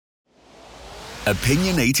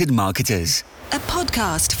Opinionated Marketers, a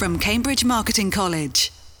podcast from Cambridge Marketing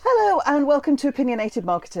College. Hello and welcome to Opinionated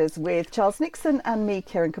Marketers with Charles Nixon and me,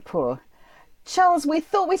 Kieran Kapoor. Charles, we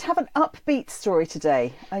thought we'd have an upbeat story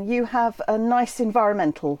today, and you have a nice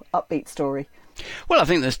environmental upbeat story. Well, I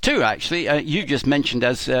think there's two, actually. You just mentioned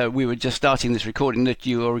as we were just starting this recording that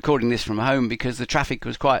you were recording this from home because the traffic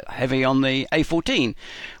was quite heavy on the A14,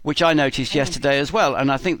 which I noticed yesterday as well.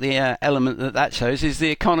 And I think the element that shows is the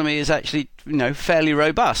economy is actually, fairly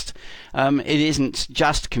robust. It isn't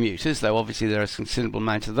just commuters, though obviously there is a considerable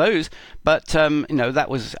amount of those. But, that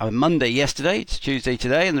was a Monday yesterday, it's Tuesday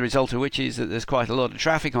today, and the result of which is that there's quite a lot of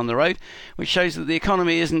traffic on the road, which shows that the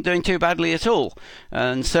economy isn't doing too badly at all.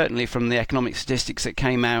 And certainly from the economic statistics that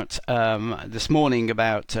came out this morning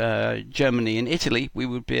about Germany and Italy, we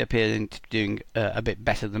would be appearing to be doing a bit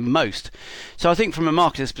better than most. So I think from a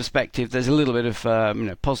marketer's perspective, there's a little bit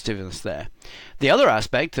of positiveness there. The other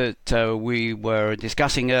aspect that we were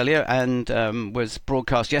discussing earlier and was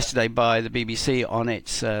broadcast yesterday by the BBC on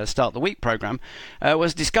its Start the Week programme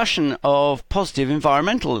was discussion of positive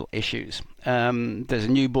environmental issues. There's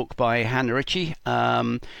a new book by Hannah Ritchie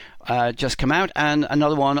just come out, and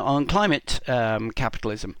another one on climate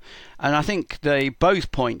capitalism. And I think they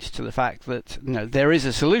both point to the fact that there is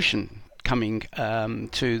a solution coming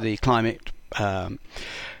to the climate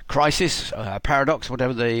crisis, paradox,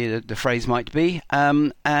 whatever the phrase might be.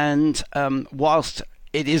 And whilst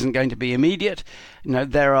it isn't going to be immediate,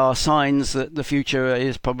 there are signs that the future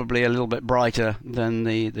is probably a little bit brighter than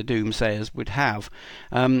the doomsayers would have.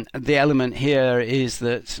 The element here is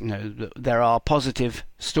that there are positive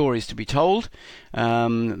stories to be told.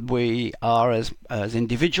 We are, as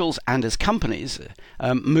individuals and as companies,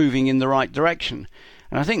 moving in the right direction.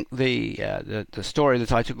 And I think the story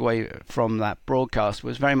that I took away from that broadcast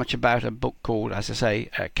was very much about a book called, as I say,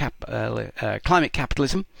 Climate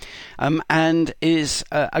Capitalism, and is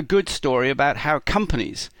a good story about how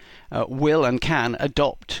companies will and can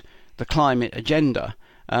adopt the climate agenda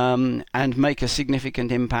and make a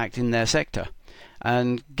significant impact in their sector.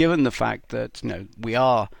 And given the fact that we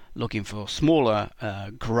are looking for smaller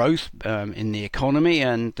growth in the economy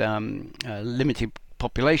and limited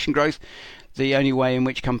population growth, the only way in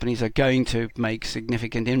which companies are going to make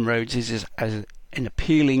significant inroads is in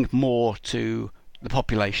appealing more to the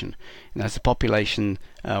population. And as the population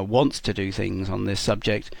wants to do things on this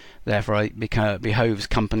subject, therefore it behoves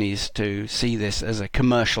companies to see this as a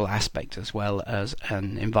commercial aspect as well as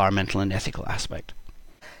an environmental and ethical aspect.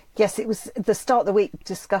 Yes, it was the Start the Week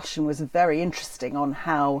discussion was very interesting on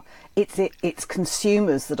how it's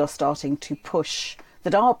consumers that are starting to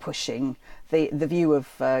pushing the view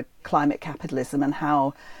of climate capitalism and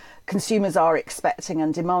how consumers are expecting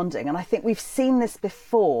and demanding. And I think we've seen this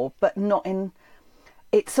before, but not in...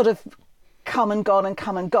 It's sort of come and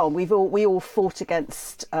gone. We all fought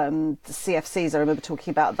against the CFCs. I remember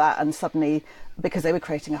talking about that, and suddenly, because they were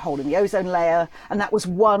creating a hole in the ozone layer, and that was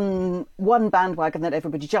one bandwagon that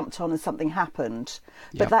everybody jumped on, and something happened.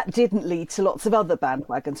 But that didn't lead to lots of other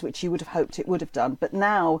bandwagons, which you would have hoped it would have done. But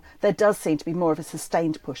now there does seem to be more of a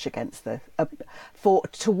sustained push against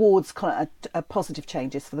towards positive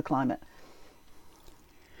changes for the climate.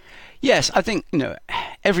 Yes, I think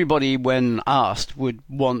everybody, when asked, would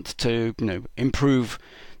want to improve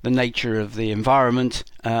the nature of the environment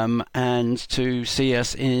and to see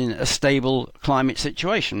us in a stable climate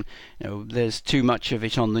situation. There's too much of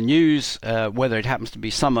it on the news, whether it happens to be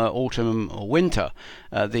summer, autumn, or winter.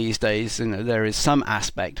 These days, there is some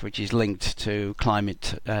aspect which is linked to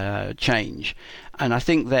climate change, and I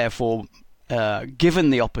think therefore, given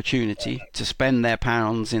the opportunity to spend their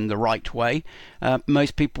pounds in the right way,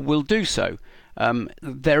 most people will do so.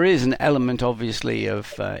 There is an element, obviously,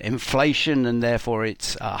 of inflation, and therefore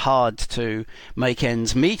it's hard to make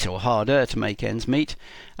ends meet, or harder to make ends meet.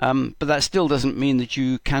 But that still doesn't mean that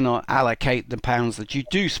you cannot allocate the pounds that you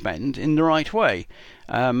do spend in the right way.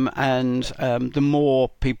 The more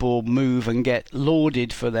people move and get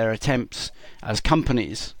lauded for their attempts as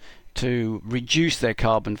companies to reduce their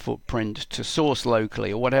carbon footprint, to source locally,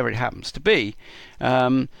 or whatever it happens to be,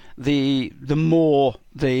 the more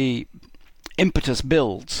the impetus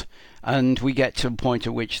builds, and we get to a point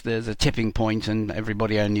at which there's a tipping point and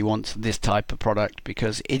everybody only wants this type of product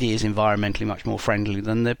because it is environmentally much more friendly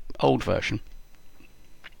than the old version.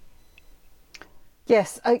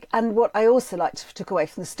 Yes, and what I also took away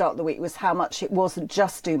from the Start of the Week was how much it wasn't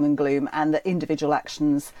just doom and gloom, and that individual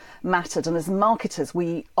actions mattered. And as marketers,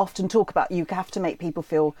 we often talk about you have to make people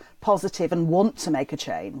feel positive and want to make a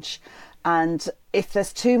change. And if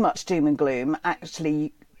there's too much doom and gloom,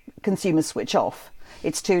 actually consumers switch off.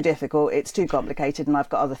 it's too difficult, it's too complicated, and I've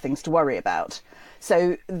got other things to worry about.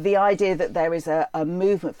 So the idea that there is a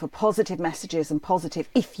movement for positive messages and positive,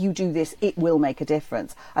 if you do this, it will make a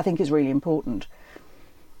difference, I think is really important.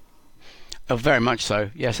 Oh, very much so.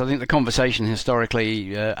 Yes, I think the conversation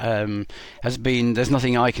historically has been there's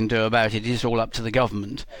nothing I can do about it. It's all up to the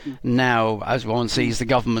government. Now, as one sees the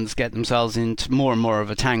governments get themselves into more and more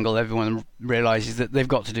of a tangle, everyone realises that they've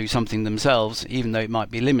got to do something themselves, even though it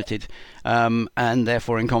might be limited. And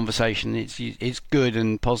therefore, in conversation, it's good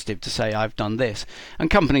and positive to say I've done this. And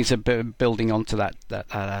companies are building onto that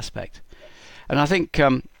aspect. And I think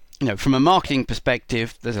from a marketing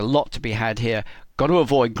perspective, there's a lot to be had here. Got to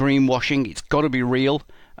avoid greenwashing. It's got to be real.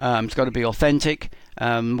 It's got to be authentic.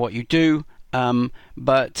 What you do,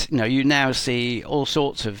 but you now see all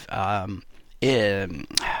sorts of.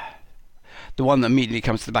 The one that immediately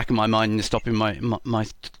comes to the back of my mind and stopping my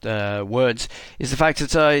words is the fact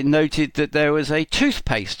that I noted that there was a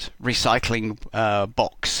toothpaste recycling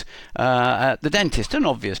box at the dentist, an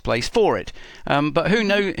obvious place for it. But who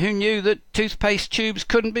knew that toothpaste tubes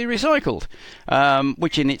couldn't be recycled,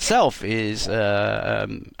 which in itself is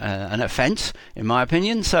an offence, in my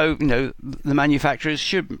opinion. So the manufacturers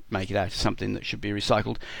should make it out of something that should be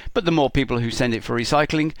recycled. But the more people who send it for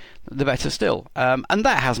recycling, the better still. And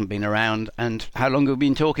that hasn't been around. And how long have we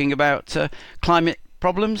been talking about climate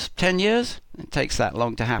problems? 10 years? It takes that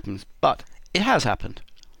long to happen, but it has happened.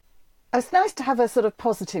 It's nice to have a sort of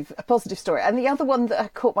positive story. And the other one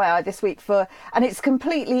that caught my eye this week and it's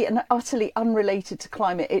completely and utterly unrelated to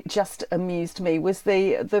climate, it just amused me, was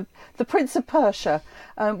the Prince of Persia,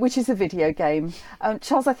 which is a video game.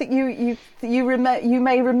 Charles, I think you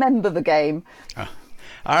may remember the game.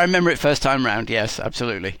 I remember it first time round. Yes,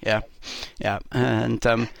 absolutely. Yeah, and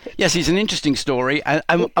yes, it's an interesting story, and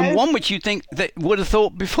one which you think that would have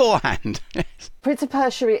thought beforehand. Prince of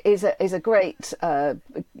Persia is a great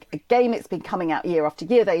game. It's been coming out year after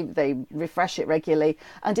year. They refresh it regularly,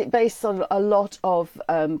 and it based on a lot of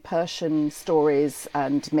Persian stories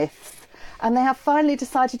and myths. And they have finally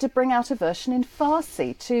decided to bring out a version in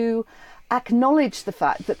Farsi to acknowledge the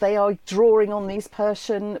fact that they are drawing on these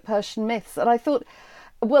Persian myths. And I thought,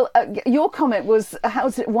 well, your comment was,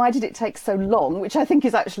 why did it take so long? Which I think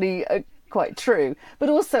is actually quite true. But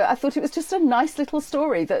also, I thought it was just a nice little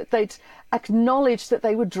story that they'd acknowledged that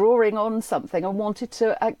they were drawing on something and wanted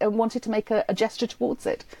to make a gesture towards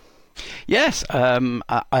it. Yes,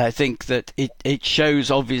 I think that it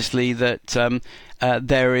shows obviously that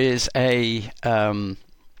there is a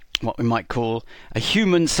what we might call a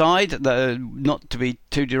human side, not to be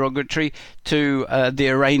too derogatory, to the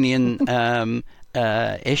Iranian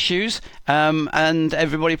issues, and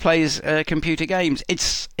everybody plays computer games.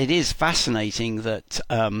 It is fascinating that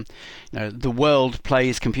the world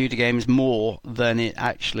plays computer games more than it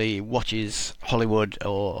actually watches Hollywood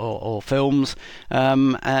or films.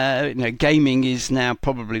 Gaming is now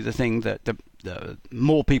probably the thing that the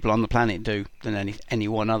more people on the planet do than any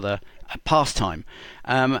one other pastime,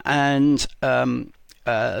 and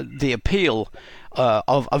the appeal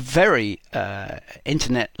of a very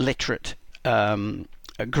internet literate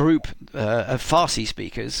a group of Farsi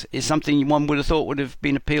speakers is something one would have thought would have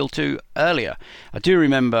been appealed to earlier. I do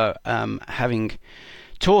remember having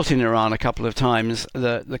taught in Iran a couple of times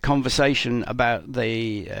the conversation about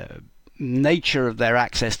the nature of their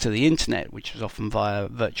access to the internet, which was often via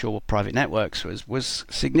virtual private networks, was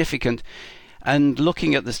significant. And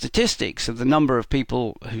looking at the statistics of the number of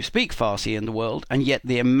people who speak Farsi in the world, and yet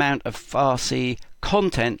the amount of Farsi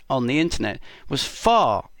content on the internet was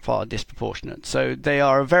far disproportionate. So they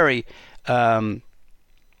are a very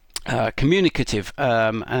communicative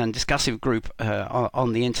and discussive group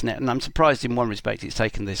on the internet, and I'm surprised in one respect it's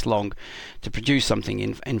taken this long to produce something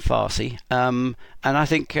in Farsi, and I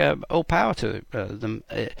think all power to them.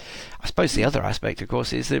 I suppose the other aspect, of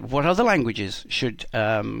course, is that what other languages should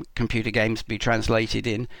computer games be translated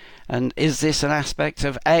in, and is this an aspect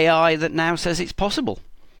of AI that now says it's possible?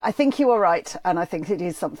 I think you are right, and I think it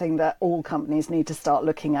is something that all companies need to start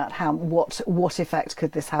looking at. What effect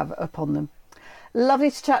could this have upon them? Lovely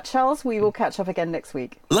to chat, Charles. We will catch up again next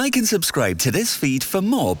week. Like and subscribe to this feed for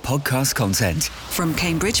more podcast content from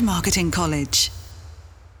Cambridge Marketing College.